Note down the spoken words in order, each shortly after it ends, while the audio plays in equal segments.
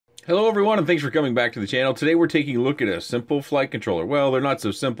Hello everyone, and thanks for coming back to the channel. Today we're taking a look at a simple flight controller. Well, they're not so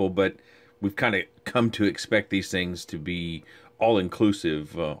simple, but we've kind of come to expect these things to be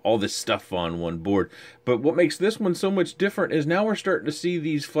all-inclusive, all this stuff on one board. But what makes this one so much different is now we're starting to see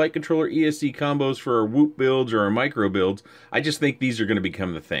these flight controller ESC combos for our Whoop builds or our micro builds. I just think these are going to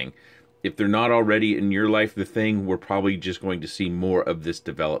become the thing. If they're not already in your life the thing, we're probably just going to see more of this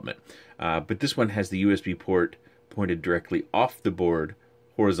development. But this one has the USB port pointed directly off the board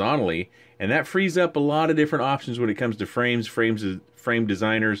horizontally, and that frees up a lot of different options when it comes to frame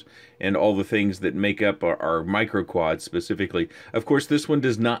designers, and all the things that make up our micro quads specifically. Of course, this one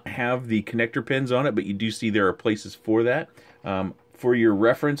does not have the connector pins on it, but you do see there are places for that. For your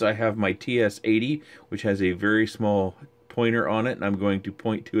reference, I have my TS80, which has a very small pointer on it, and I'm going to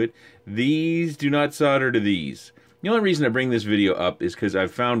point to it. These do not solder to these. The only reason I bring this video up is because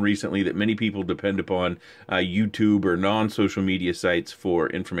I've found recently that many people depend upon YouTube or non-social media sites for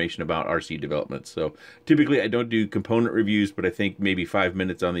information about RC development. So typically I don't do component reviews, but I think maybe 5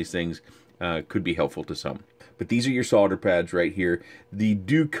 minutes on these things could be helpful to some. But these are your solder pads right here. They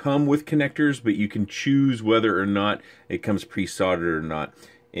do come with connectors, but you can choose whether or not it comes pre-soldered or not.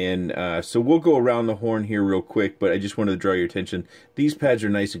 And so we'll go around the horn here real quick, but I just wanted to draw your attention. These pads are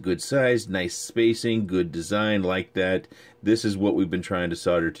nice and good size, nice spacing, good design like that. This is what we've been trying to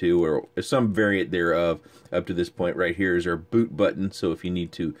solder to, or some variant thereof. Up to this point right here is our boot button, so if you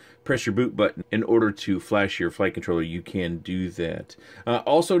need to press your boot button in order to flash your flight controller, you can do that.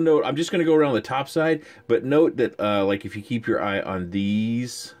 Also note, I'm just going to go around the top side, but note that like if you keep your eye on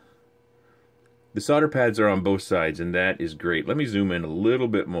these, the solder pads are on both sides, and that is great. Let me zoom in a little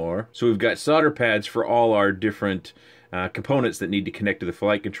bit more. So we've got solder pads for all our different components that need to connect to the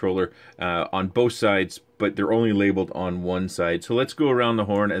flight controller on both sides, but they're only labeled on one side. So let's go around the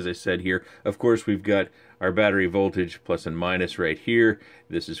horn, as I said here. Of course, we've got our battery voltage plus and minus right here.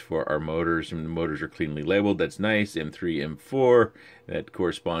 This is for our motors, and the motors are cleanly labeled. That's nice. M3, M4. That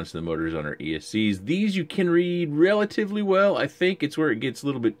corresponds to the motors on our ESCs. These you can read relatively well. I think it's where it gets a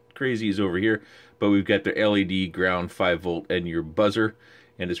little bit crazy is over here, but we've got the LED, ground, 5 volt, and your buzzer,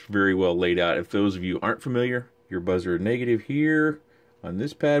 and it's very well laid out. If those of you aren't familiar, your buzzer negative here on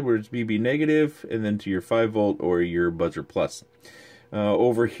this pad where it's BB negative, and then to your 5 volt or your buzzer plus.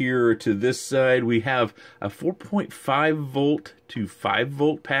 Over here to this side, we have a 4.5 volt to 5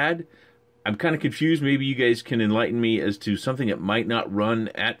 volt pad. I'm kind of confused. Maybe you guys can enlighten me as to something that might not run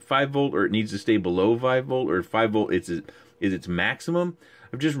at 5 volt, or it needs to stay below 5 volt, or 5 volt is its maximum.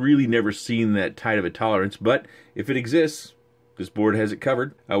 I've just really never seen that tight of a tolerance, but if it exists, this board has it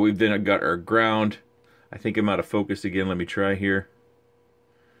covered. We've then got our ground. I think I'm out of focus again. Let me try here.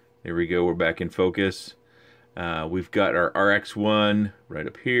 There we go. We're back in focus. We've got our RX1 right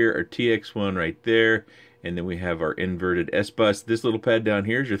up here, our TX1 right there, and then we have our inverted S-bus. This little pad down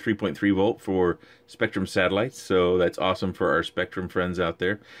here is your 3.3 volt for Spectrum satellites, so that's awesome for our Spectrum friends out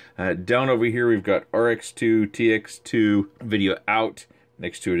there. Down over here, we've got RX2, TX2, video out.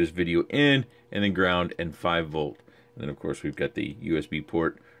 Next to it is video in, and then ground and 5 volt. And then, of course, we've got the USB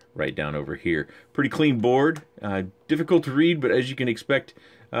port right down over here. Pretty clean board. Difficult to read, but as you can expect,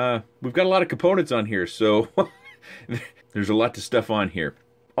 we've got a lot of components on here, so there's a lot of stuff on here.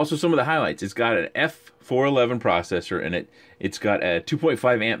 Also, some of the highlights. It's got an F411 processor in it. It's got a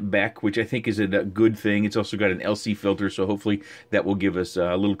 2.5 amp BEC, which I think is a good thing. It's also got an LC filter, so hopefully that will give us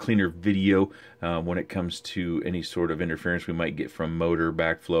a little cleaner video when it comes to any sort of interference we might get from motor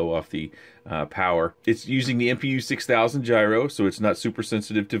backflow off the power. It's using the MPU 6000 gyro, so it's not super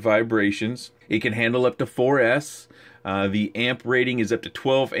sensitive to vibrations. It can handle up to 4S. The amp rating is up to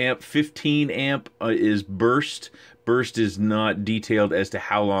 12 amp. 15 amp is burst. Burst is not detailed as to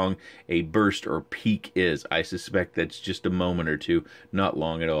how long a burst or peak is. I suspect that's just a moment or two, not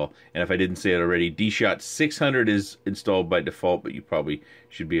long at all. And if I didn't say it already, D-Shot 600 is installed by default, but you probably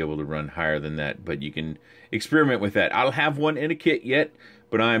should be able to run higher than that. But you can experiment with that. I don't have one in a kit yet,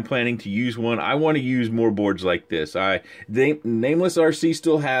 but I'm planning to use one. I want to use more boards like this. NameLessRC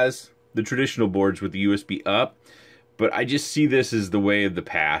still has the traditional boards with the USB up, but I just see this as the way of the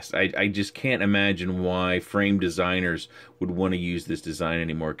past. I just can't imagine why frame designers would want to use this design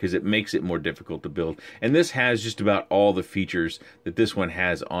anymore, because it makes it more difficult to build. And this has just about all the features that this one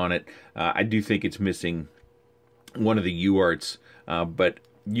has on it. I do think it's missing one of the UARTs, but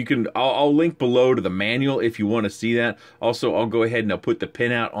you can. I'll link below to the manual if you want to see that. Also, I'll go ahead and I'll put the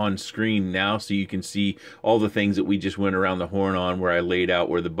pinout on screen now so you can see all the things that we just went around the horn on, where I laid out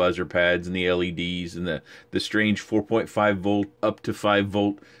where the buzzer pads and the LEDs and the strange 4.5 volt up to 5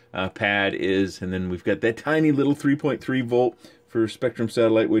 volt pad is, and then we've got that tiny little 3.3 volt for Spectrum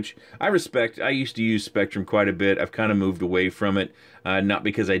satellite, which I respect. I used to use Spectrum quite a bit. I've kind of moved away from it. not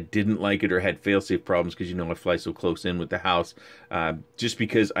because I didn't like it or had fail-safe problems, because you know I fly so close in with the house, just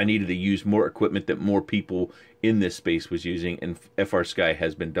because I needed to use more equipment that more people in this space was using, and FR Sky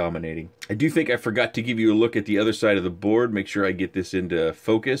has been dominating. I do think I forgot to give you a look at the other side of the board. Make sure I get this into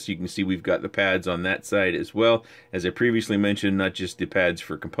focus. You can see we've got the pads on that side as well. As I previously mentioned, not just the pads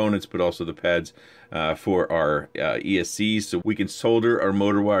for components, but also the pads for our ESCs, so we can solder our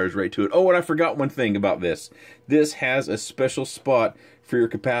motor wires right to it. Oh, and I forgot one thing about this. This has a special spot for your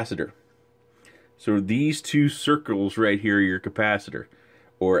capacitor. So these two circles right here are your capacitor,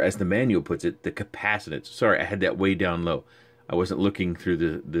 or as the manual puts it, the capacitance. Sorry, I had that way down low. I wasn't looking through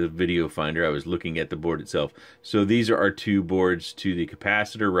the video finder, I was looking at the board itself. So these are our two boards to the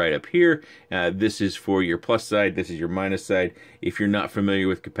capacitor right up here. This is for your plus side, this is your minus side. If you're not familiar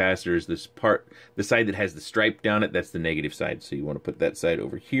with capacitors, this part, the side that has the stripe down it, that's the negative side. So you want to put that side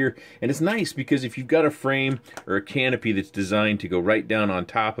over here. And it's nice because if you've got a frame or a canopy that's designed to go right down on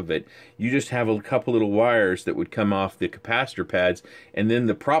top of it, you just have a couple little wires that would come off the capacitor pads, and then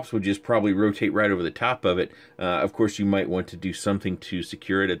the props would just probably rotate right over the top of it. Of course, you might want to do something to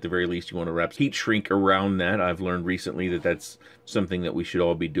secure it. At the very least, you want to wrap heat shrink around that. I've learned recently that that's something that we should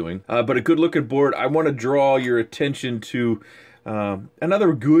all be doing. But a good looking board. I want to draw your attention to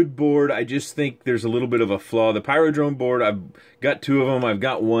another good board. I just think there's a little bit of a flaw. The Pyrodrome board, I've got two of them. I've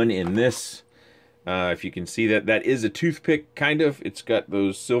got one in this. If you can see that, that is a toothpick, kind of. It's got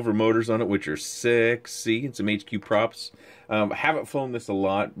those silver motors on it, which are sexy, and some HQ props. I haven't flown this a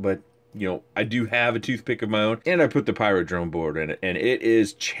lot, but you know, I do have a toothpick of my own, and I put the Pyrodrome board in it, and it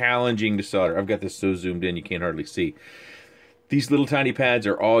is challenging to solder. I've got this so zoomed in you can't hardly see. These little tiny pads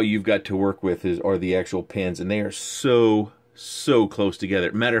are all you've got to work with are the actual pins, and they are so close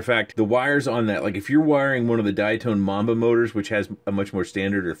together. Matter of fact, the wires on that, like if you're wiring one of the Diatone Mamba motors, which has a much more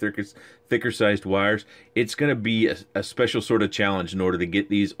standard or thicker sized wires, it's going to be a special sort of challenge in order to get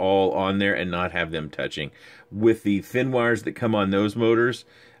these all on there and not have them touching. With the thin wires that come on those motors,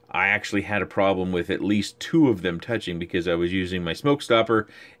 I actually had a problem with at least two of them touching because I was using my smoke stopper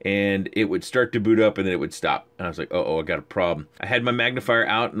and it would start to boot up and then it would stop. And I was like, uh-oh, I got a problem. I had my magnifier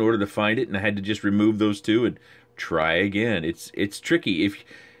out in order to find it, and I had to just remove those two and try again. It's tricky.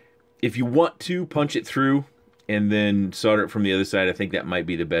 If you want to punch it through and then solder it from the other side, I think that might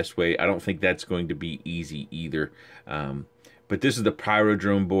be the best way. I don't think that's going to be easy either. But this is the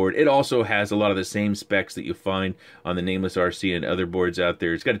Pyrodrome board. It also has a lot of the same specs that you'll find on the NameLessRC and other boards out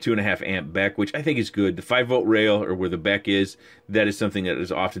there. It's got a 2.5 amp BEC, which I think is good. The 5-volt rail, or where the BEC is, that is something that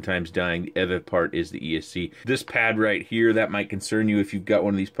is oftentimes dying. The other part is the ESC. This pad right here, that might concern you if you've got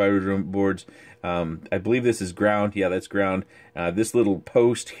one of these Pyrodrome boards. I believe this is ground. Yeah, that's ground. This little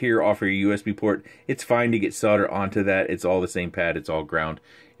post here off your USB port, it's fine to get solder onto that. It's all the same pad. It's all ground.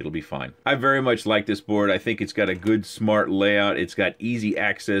 It'll be fine. I very much like this board. I think it's got a good, smart layout. It's got easy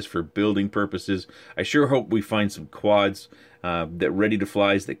access for building purposes. I sure hope we find some quads that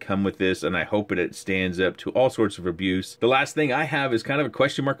ready-to-flies that come with this, and I hope that it stands up to all sorts of abuse. The last thing I have is kind of a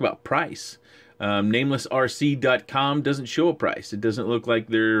question mark about price. NameLessRC.com doesn't show a price. It doesn't look like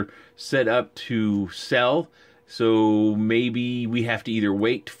they're set up to sell. So maybe we have to either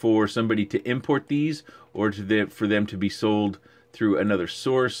wait for somebody to import these or for them to be sold through another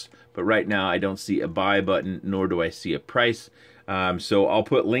source. But right now I don't see a buy button, nor do I see a price. So I'll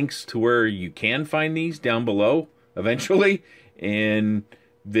put links to where you can find these down below eventually, and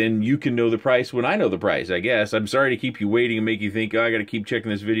then you can know the price when I know the price, I guess. I'm sorry to keep you waiting and make you think, oh, I got to keep checking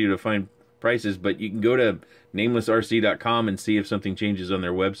this video to find prices, but you can go to NameLessRC.com and see if something changes on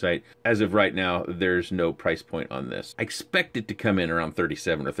their website. As of right now, there's no price point on this. I expect it to come in around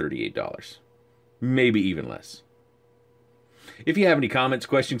 $37 or $38, maybe even less. If you have any comments,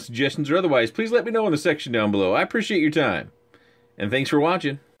 questions, suggestions, or otherwise, please let me know in the section down below. I appreciate your time, and thanks for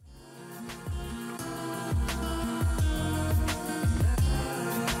watching.